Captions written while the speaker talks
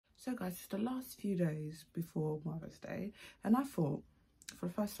So guys, it's the last few days before Mother's Day, and I thought, for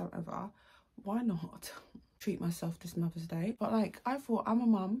the first time ever, why not treat myself this Mother's Day? But like, I thought, I'm a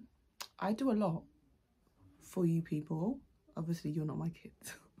mum, I do a lot for you people. Obviously, you're not my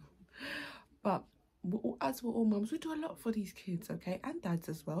kids. But as we're all mums, we do a lot for these kids, okay? And dads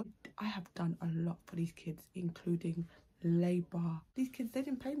as well. I have done a lot for these kids, including labour. These kids, they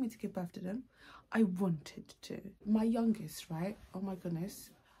didn't pay me to give birth to them. I wanted to. My youngest, right? Oh my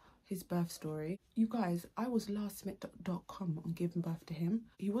goodness. His birth story. You guys, I was lastminute.com on giving birth to him.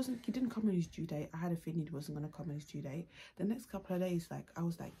 He didn't come on his due date. I had a feeling he wasn't going to come on his due date. The next couple of days, like, I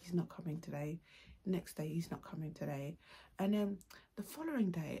was like, he's not coming today. Next day, he's not coming today. And then the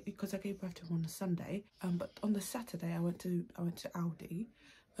following day, because I gave birth to him on a Sunday, but on the Saturday I went to Aldi,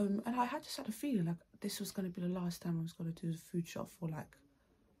 and I just had a feeling like this was going to be the last time I was going to do the food shop for like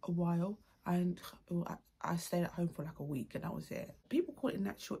a while. And I stayed at home for like a week, and that was it. People call it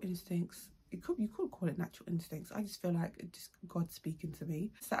natural instincts. You could call it natural instincts. I just feel like it just God speaking to me.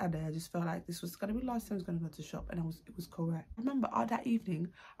 Saturday, I just felt like this was going to be the last time I was going to go to the shop, and it was correct. I remember that evening,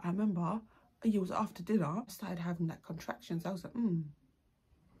 it was after dinner, I started having like contractions. I was like,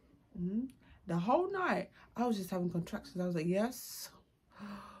 The whole night, I was just having contractions. I was like, yes,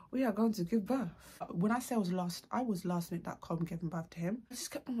 we are going to give birth. When I say I was lastminute.com giving birth to him, I just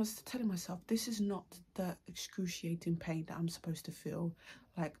kept on telling myself, this is not the excruciating pain that I'm supposed to feel.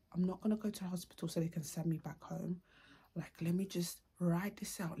 Like, I'm not going to go to the hospital so they can send me back home. Like, let me just ride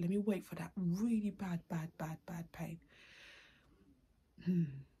this out. Let me wait for that really bad pain.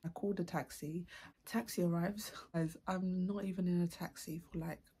 I called a taxi. Taxi arrives. Guys, I'm not even in a taxi for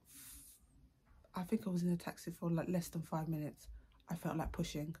like, I think I was in a taxi for like less than 5 minutes. I felt like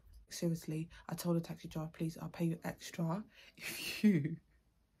pushing. Seriously, I told the taxi driver, please, I'll pay you extra if you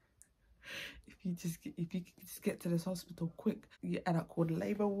just get to this hospital quick. Yeah, and I called a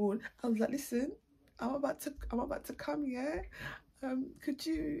labour ward. I was like, listen, I'm about to come, yeah. Could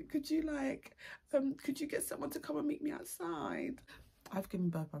you get someone to come and meet me outside? I've given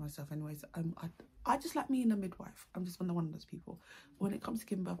birth by myself anyways. I just like me and the midwife. I'm just one of those people. When it comes to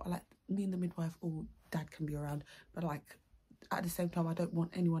giving birth, I like me and the midwife, or dad can be around, but like at the same time, I don't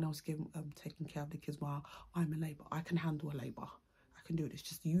want anyone else taking care of the kids while I'm in labour. I can handle a labour. I can do it. It's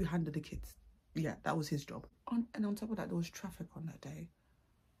just you handle the kids. Yeah, that was his job. And on top of that, there was traffic on that day.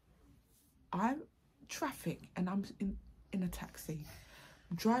 I'm traffic and I'm in a taxi.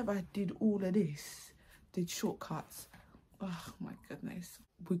 Driver did all of this, did shortcuts. Oh my goodness.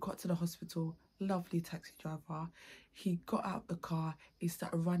 We got to the hospital. Lovely taxi driver. He got out the car. He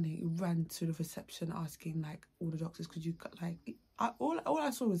started running. He ran to the reception asking like all the doctors, could you like, all I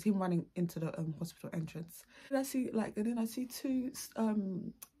saw was him running into the hospital entrance. And then I see two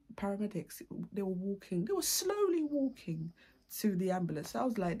paramedics. They were slowly walking to the ambulance. So I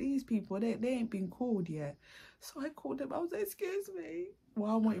was like, these people, they ain't been called yet. So I called them. I was like, excuse me.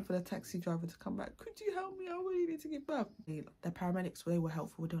 While I'm waiting for the taxi driver to come back, could you help me? I really need to give birth. The paramedics, they were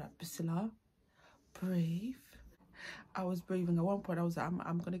helpful. They were like, Priscilla, breathe. I was breathing. At one point, I was like,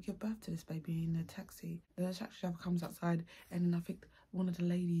 I'm going to give birth to this baby in a taxi. The taxi driver comes outside, and then I think one of the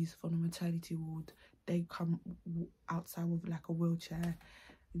ladies from the maternity ward, they come outside with like a wheelchair.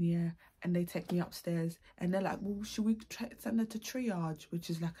 Yeah, and they take me upstairs, and they're like, well, should we send her to triage, which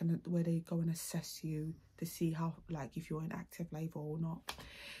is like where they go and assess you to see how, like, if you're in active labour or not.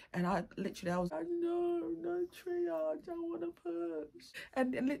 And I was like, no triage, I want to push.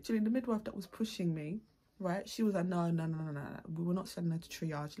 And literally the midwife that was pushing me, right, she was like, no, we were not sending her to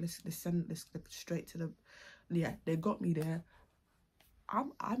triage. Let's send this straight to the, yeah, they got me there.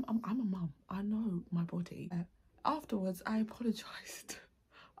 I'm a mum. I know my body. Afterwards, I apologised.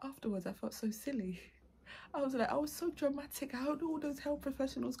 Afterwards, I felt so silly. I was so dramatic. I had all those health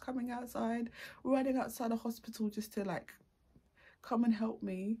professionals coming outside, running outside the hospital just to like come and help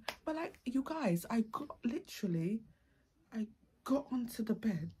me. But like, you guys, I got onto the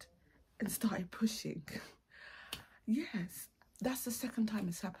bed and started pushing. Yes, that's the second time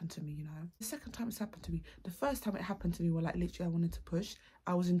it's happened to me, you know. The second time it's happened to me. The first time it happened to me, well, like literally I wanted to push.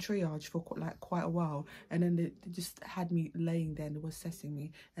 I was in triage for quite a while, and then they just had me laying there and they were assessing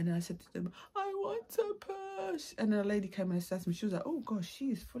me. And then I said to them, I want to push. And then a lady came and assessed me. She was like, oh gosh, she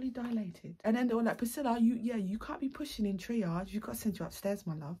is fully dilated. And then they were like, Priscilla, you can't be pushing in triage. You've got to send you upstairs,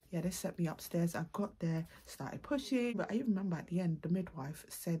 my love. Yeah, they sent me upstairs. I got there, started pushing. But I even remember at the end, the midwife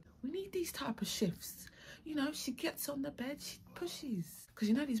said, we need these type of shifts. You know, she gets on the bed, she pushes. Because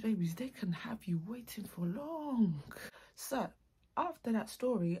you know these babies, they can have you waiting for long. So after that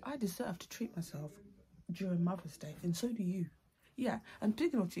story, I deserve to treat myself during Mother's Day, and so do you. Yeah, and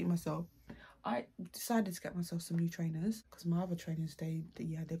speaking of treating myself, I decided to get myself some new trainers because my other trainers, they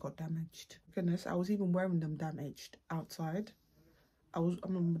got damaged. Goodness, I was even wearing them damaged outside. I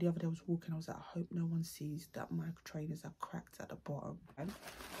remember the other day I was walking, I was like, I hope no one sees that my trainers are cracked at the bottom. And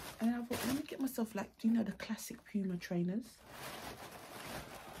then I thought, let me get myself, like, do you know the classic Puma trainers?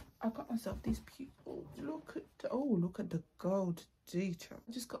 I got myself these look at the gold detail.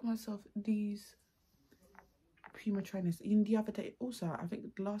 I just got myself these Puma trainers. In the other day, also, I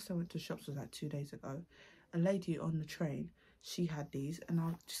think the last time I went to shops was like 2 days ago. A lady on the train, she had these, and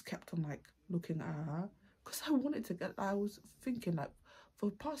I just kept on like looking at her because I wanted to get. I was thinking like for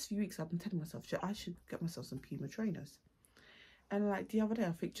the past few weeks, I've been telling myself I should get myself some Puma trainers. And like the other day,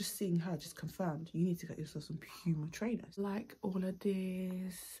 I think just seeing her just confirmed you need to get yourself some Puma trainers. Like all of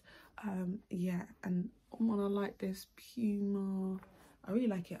this, yeah. And when I like this Puma, I really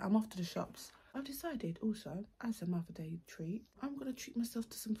like it. I'm off to the shops. I've decided also, as a Mother Day treat, I'm going to treat myself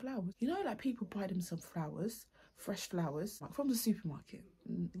to some flowers. You know, like people buy them some flowers, fresh flowers, like from the supermarket.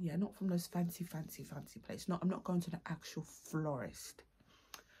 Yeah, not from those fancy places. I'm not going to the actual florist.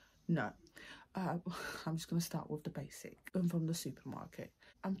 No. I'm just going to start with the basic and from the supermarket.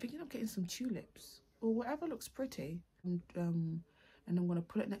 I'm thinking of getting some tulips or whatever looks pretty. And I'm going to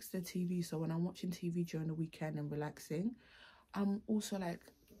put it next to the TV, so when I'm watching TV during the weekend and relaxing, I'm also like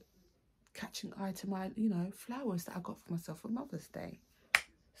catching eye to my, you know, flowers that I got for myself for Mother's Day.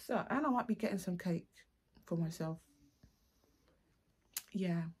 So, and I might be getting some cake for myself.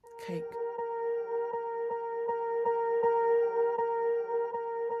 Yeah, cake.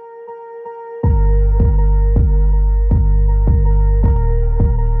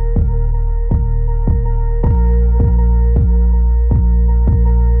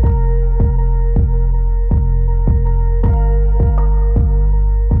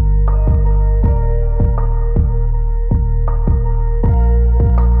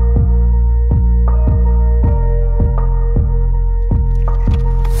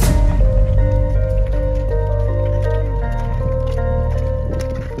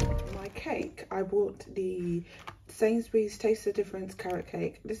 I bought the Sainsbury's Taste the Difference carrot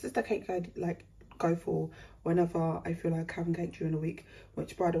cake. This is the cake I like go for whenever I feel like having cake during the week,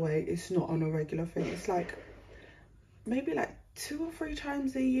 which by the way is not on a regular thing. It's like maybe like 2 or 3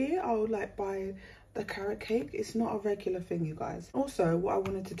 times a year I would like buy the carrot cake. It's not a regular thing, you guys. Also, what I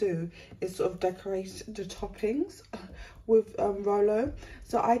wanted to do is sort of decorate the toppings with Rolo.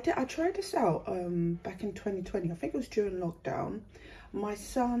 So I tried this out back in 2020. I think it was during lockdown. My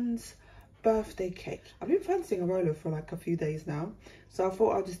son's birthday cake. I've been fancying a Rolo for like a few days now, so I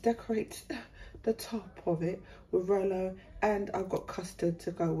thought I'll just decorate the top of it with Rolo, and I've got custard to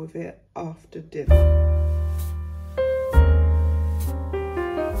go with it after dinner.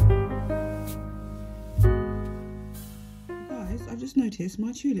 Guys, I just noticed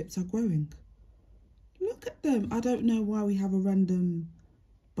my tulips are growing. Look at them. I don't know why we have a random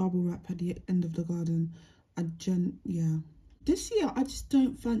bubble wrap at the end of the garden. Yeah. This year, I just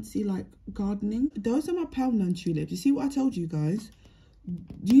don't fancy, like, gardening. Those are my Poundland tulips. You see what I told you guys?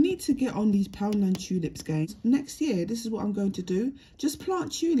 You need to get on these Poundland tulips, guys. Next year, this is what I'm going to do. Just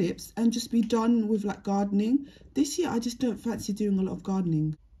plant tulips and just be done with, like, gardening. This year, I just don't fancy doing a lot of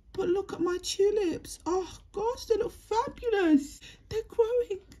gardening. But look at my tulips. Oh, gosh, they look fabulous. They're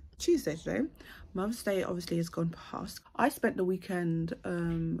growing. Tuesday today. Mother's Day, obviously, has gone past. I spent the weekend,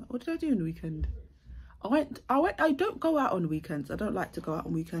 what did I do in the weekend? I don't go out on weekends. I don't like to go out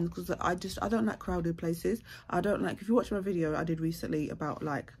on weekends because I don't like crowded places. I don't like, if you watch my video I did recently about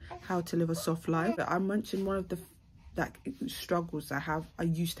like how to live a soft life, I mentioned one of the like struggles I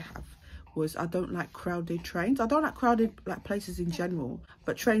used to have was I don't like crowded trains. I don't like crowded like places in general,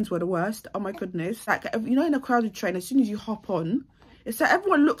 but trains were the worst. Oh my goodness. Like, you know, in a crowded train, as soon as you hop on, it's like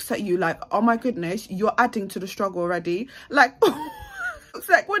everyone looks at you like, oh my goodness, you're adding to the struggle already. Like it's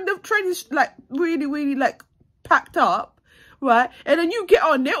like when the train is like really like packed up, right? And then you get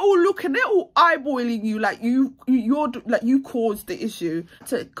on, they're all looking, they're all eyeballing you like you're like you caused the issue,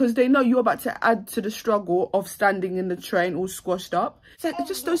 because they know you're about to add to the struggle of standing in the train all squashed up. It's like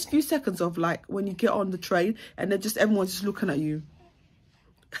just those few seconds of like when you get on the train and then just everyone's just looking at you.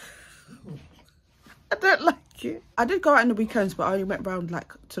 I don't like it. I did go out in the weekends, but I only went round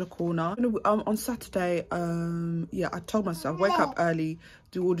like to the corner. On Saturday, yeah, I told myself wake up early,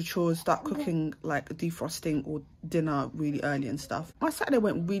 do all the chores, start cooking like defrosting or dinner really early and stuff. My Saturday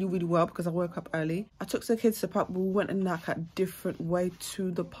went really well because I woke up early. I took the kids to the park. We went in like a different way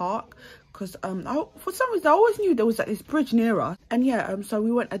to the park because for some reason I always knew there was like this bridge near us, and yeah, so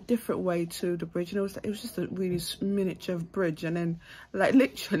we went a different way to the bridge, and it was just a really miniature bridge, and then like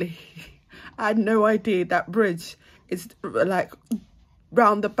literally I had no idea that bridge is like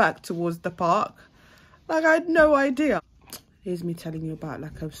round the back towards the park. Like, I had no idea. Here's me telling you about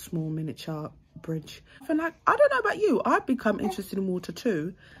like a small miniature bridge. And like, I don't know about you, I've become interested in water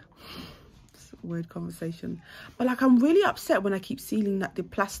too. It's a weird conversation. But like, I'm really upset when I keep seeing like the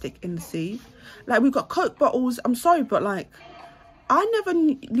plastic in the sea. Like, we've got Coke bottles. I'm sorry, but like, I never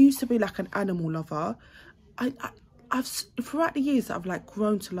used to be like an animal lover. I've throughout the years I've like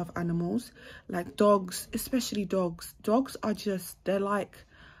grown to love animals, like dogs, especially dogs. Dogs are just, they're like,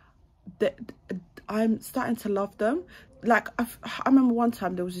 I'm starting to love them. Like, I remember one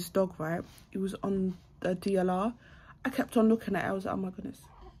time there was this dog, right? It was on the DLR. I kept on looking at it. I was like, oh my goodness,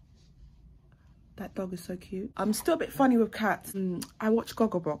 that dog is so cute. I'm still a bit funny with cats. I watch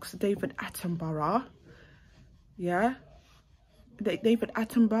Gogglebox, David Attenborough. Yeah, David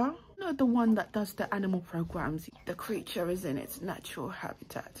Attenborough. You know, the one that does the animal programs. The creature is in its natural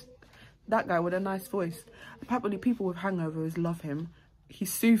habitat. That guy with a nice voice. Apparently people with hangovers love him.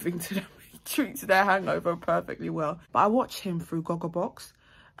 He's soothing to them. He treats their hangover perfectly well. But I watch him through Gogglebox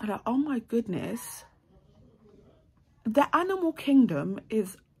and like, oh my goodness, the animal kingdom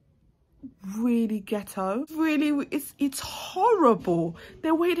is really ghetto. Really, it's horrible.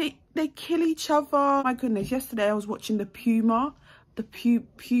 The way they kill each other. My goodness, yesterday I was watching the puma. The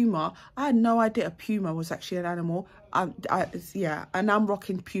puma. I had no idea a puma was actually an animal. Yeah, and I'm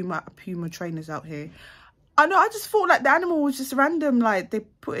rocking puma trainers out here. I know, I just thought like the animal was just random, like they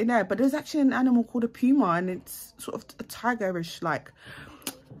put in there, but there's actually an animal called a puma, and it's sort of a tigerish, like,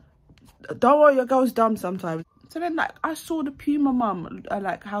 don't worry, your girl's dumb sometimes. So then like I saw the puma mum,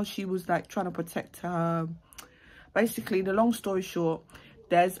 like how she was like trying to protect her. Basically, the long story short,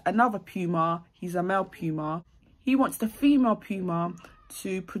 there's another puma. He's a male puma. He wants the female puma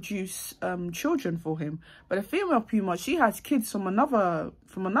to produce children for him, but the female puma, she has kids from another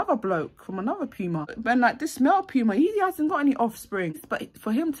bloke, from another puma. But like this male puma, he hasn't got any offspring, but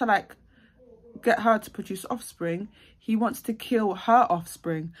for him to like get her to produce offspring, he wants to kill her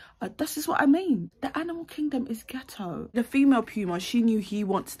offspring. This is what I mean. The animal kingdom is ghetto. The female puma, she knew he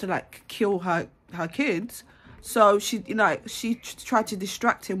wants to like kill her kids, so she, you know, she tried to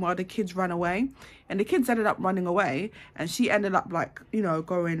distract him while the kids ran away, and the kids ended up running away, and she ended up like, you know,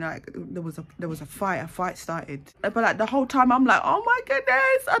 going like, there was a fight started. But like the whole time I'm like, oh my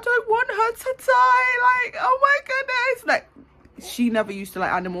goodness, I don't want her to die. Like, oh my goodness. Like, she never used to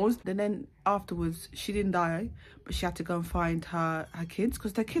like animals. And then afterwards, she didn't die, but she had to go and find her kids,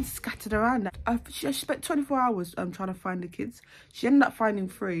 because their kids scattered around. She spent 24 hours trying to find the kids. She ended up finding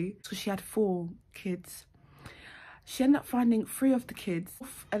 3, so she had 4 kids. She ended up finding 3 of the kids.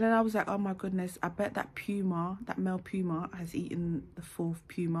 And then I was like, oh my goodness, I bet that puma, that male puma, has eaten the 4th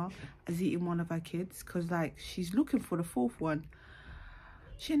puma, has eaten one of her kids, because like she's looking for the 4th one.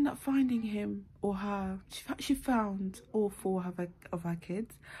 She ended up finding him or her. She found all 4 of her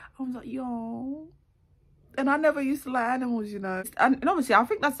kids. I was like, yo. And I never used to like animals, you know. And obviously, I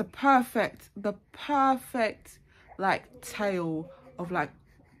think that's the perfect like tale of like,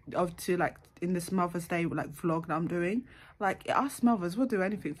 in this Mother's Day like vlog that I'm doing. Like, us mothers will do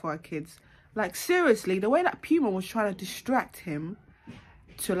anything for our kids. Like, seriously, the way that puma was trying to distract him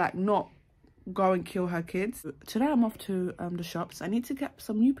to like not go and kill her kids. Today I'm off to the shops. I need to get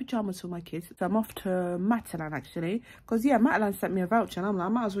some new pajamas for my kids. So I'm off to Poundland actually, because yeah, Poundland sent me a voucher and I'm like, I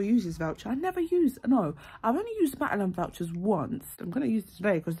might as well use this voucher. I've only used Poundland vouchers once. I'm gonna use it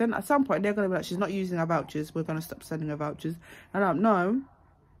today, because then at some point they're gonna be like, she's not using her vouchers, we're gonna stop sending her vouchers. And I'm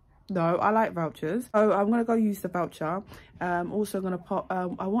no, I like vouchers, so I'm gonna go use the voucher. Also gonna pop,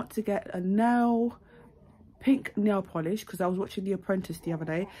 I want to get a pink nail polish, because I was watching The Apprentice the other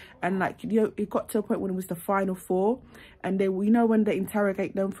day, and like, you know, it got to a point when it was the final 4, and they, you know, when they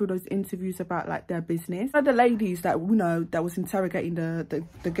interrogate them through those interviews about like their business. One of the ladies that, you know, that was interrogating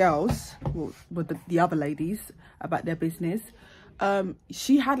the girls, well, the other ladies, about their business,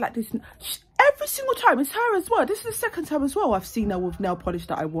 she had like this, every single time, it's her as well. This is the 2nd time as well I've seen her with nail polish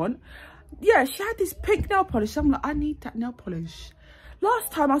that I want. Yeah, she had this pink nail polish. I'm like, I need that nail polish.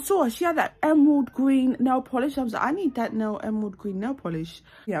 Last time I saw her, she had that emerald green nail polish. I was like, I need that emerald green nail polish.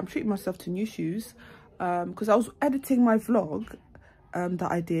 Yeah, I'm treating myself to new shoes, because I was editing my vlog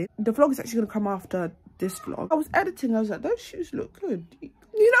that I did. The vlog is actually going to come after this vlog. I was editing, I was like, those shoes look good.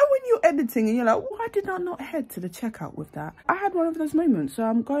 You know, when you're editing and you're like, why did I not head to the checkout with that? I had one of those moments. So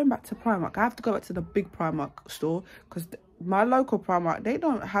I'm going back to Primark. I have to go back to the big Primark store, because my local Primark, they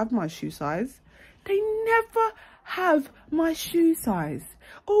don't have my shoe size. They never have my shoe size.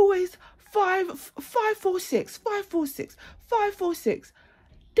 Always 546, 546, 546.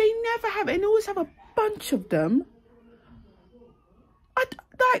 They never have it, and always have a bunch of them.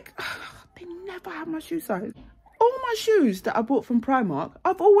 They never have my shoe size. all my shoes that I bought from Primark,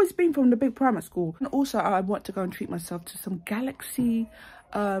 I've always been from the big Primark school. And also I want to go and treat myself to some Galaxy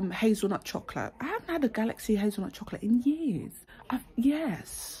hazelnut chocolate. I haven't had a Galaxy hazelnut chocolate in years.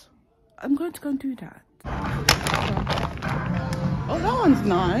 Yes, I'm going to go and do that. Oh, that one's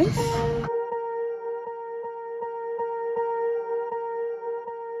nice.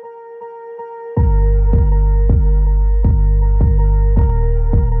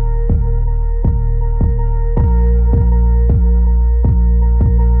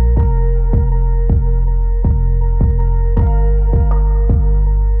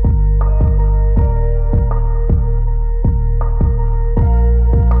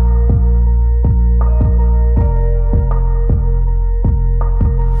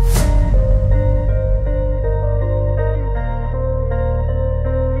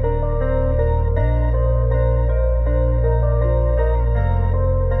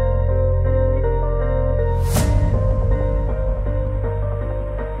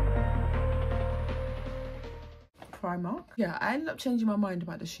 Primark. Yeah, I ended up changing my mind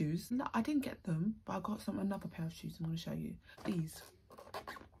about the shoes. No, I didn't get them, but I got another pair of shoes I'm going to show you. These.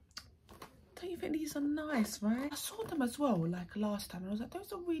 Don't you think these are nice, right? I saw them as well, like last time, and I was like,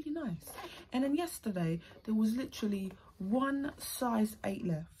 those are really nice. And then yesterday, there was literally one size 8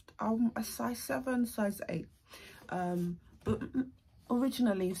 left. A size 7, size 8. But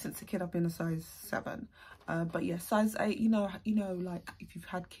originally, since a kid, I've been a size 7. But yeah, size 8, you know, like if you've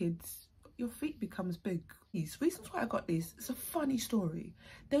had kids, your feet becomes big. These reasons why I got these, it's a funny story.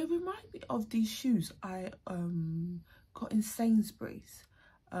 They remind me of these shoes I got in Sainsbury's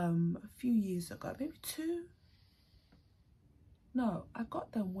a few years ago, maybe 2. No, I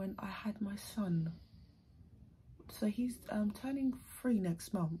got them when I had my son. So he's turning 3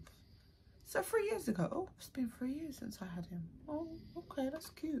 next month. So 3 years ago. Oh, it's been 3 years since I had him. Oh, okay,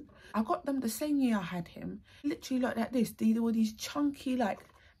 that's cute. I got them the same year I had him. Literally like this. They were these chunky, like,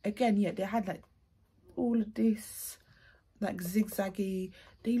 again, yeah, they had like all of this, like zigzaggy.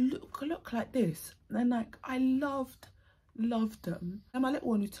 They look like this. And like, I loved them. And my little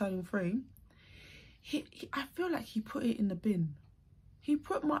one who's turning 3, I feel like he put it in the bin. He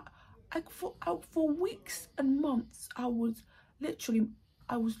put my, like, for weeks and months, I was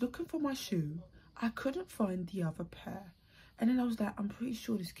looking for my shoe. I couldn't find the other pair. And then I was like, I'm pretty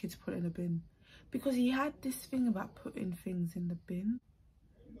sure this kid's put it in a bin. Because he had this thing about putting things in the bin.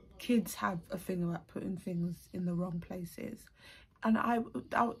 Kids have a thing about putting things in the wrong places. And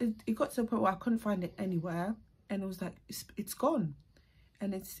it got to a point where I couldn't find it anywhere. And it was like, it's gone.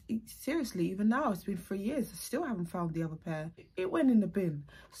 And it's seriously, even now, it's been 3 years. I still haven't found the other pair. It went in the bin.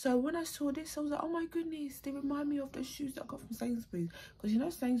 So when I saw this, I was like, oh my goodness, they remind me of the shoes that I got from Sainsbury's. Because you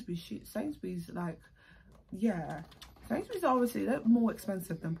know Sainsbury's, like, yeah. Sainsbury's are obviously, they're more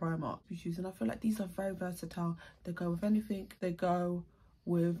expensive than Primark shoes. And I feel like these are very versatile. They go with anything. They go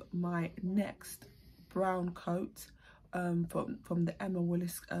with my next brown coat from the Emma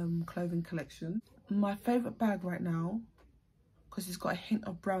Willis clothing collection. My favourite bag right now, because it's got a hint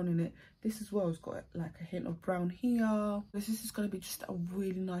of brown in it. This as well has got like a hint of brown here. This is going to be just a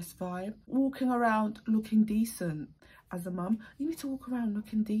really nice vibe. Walking around looking decent as a mum. You need to walk around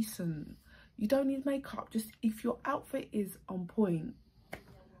looking decent. You don't need makeup. Just if your outfit is on point.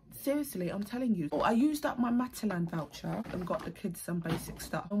 Seriously, I'm telling you. Oh, I used up my Poundland voucher and got the kids some basic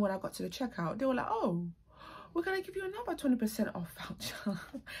stuff. And when I got to the checkout, they were like, oh, we're going to give you another 20% off voucher.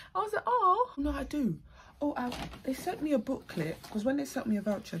 I was like, oh, no, I do. Oh, they sent me a booklet, because when they sent me a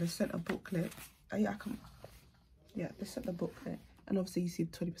voucher, they sent a booklet. Yeah, they sent the booklet, and obviously you see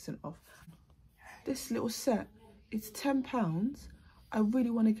the 20% off. This little set, it's £10. I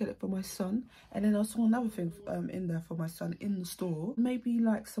really want to get it for my son. And then I saw another thing in there for my son in the store. Maybe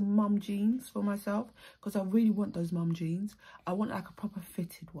like some mum jeans for myself, because I really want those mum jeans. I want like a proper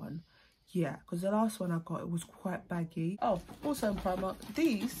fitted one. Yeah, because the last one I got, it was quite baggy. Oh, also in Primark,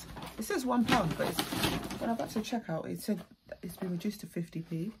 these, it says £1, but when I got to checkout, it said that it's been reduced to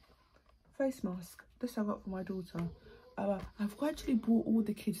 50p. Face mask, this I got for my daughter. I've gradually bought all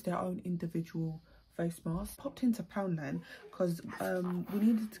the kids their own individual face mask. Popped into Poundland because we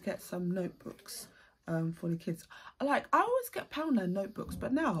needed to get some notebooks for the kids. Like, I always get Poundland notebooks,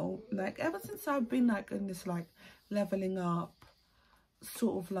 but now, like, ever since I've been like in this like leveling up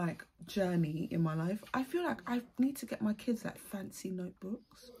sort of like journey in my life, I feel like I need to get my kids like fancy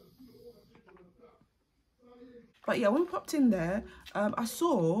notebooks. But yeah, when we popped in there, I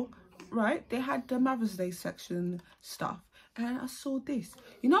saw, right, they had the Mother's Day section stuff, and I saw this.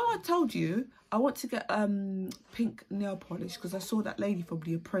 You know, I told you I want to get pink nail polish because I saw that lady from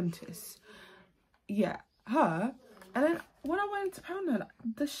The Apprentice. Yeah, her. And then when I went into Poundland,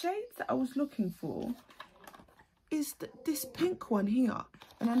 the shades that I was looking for, is this pink one here,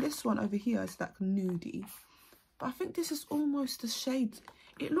 and then this one over here is like nudie. But I think this is almost the shade.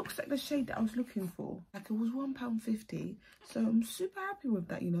 It looks like the shade that I was looking for. Like it was £1.50. So I'm super happy with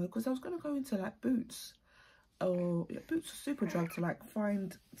that, you know, because I was gonna go into like Boots or Boots or Superdrug to like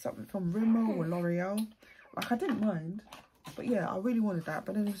find something from Rimmel or L'Oreal. Like I didn't mind, but yeah, I really wanted that.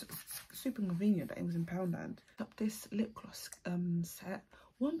 But then it was super convenient that it was in Poundland. Up this lip gloss set,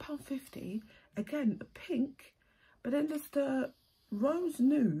 £1.50. Again, pink. But then there's the Rose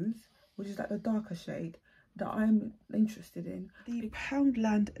Nude, which is like the darker shade that I'm interested in. The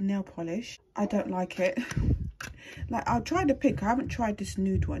Poundland nail polish, I don't like it. Like I'll try the pink. I haven't tried this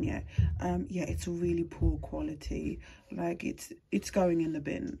nude one yet. Yeah, it's really poor quality. Like it's going in the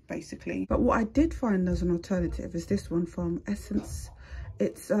bin basically. But what I did find as an alternative is this one from Essence.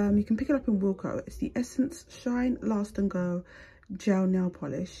 It's you can pick it up in Wilko. It's the Essence Shine Last and Go gel nail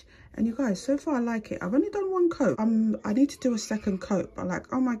polish, and you guys, so far I like it. I've only done one coat. I need to do a second coat, but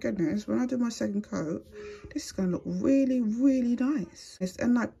like, oh my goodness, when I do my second coat, this is gonna look really, really nice.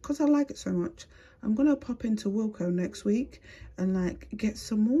 And like, because I like it so much, I'm gonna pop into Wilko next week and like get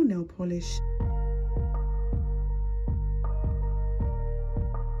some more nail polish.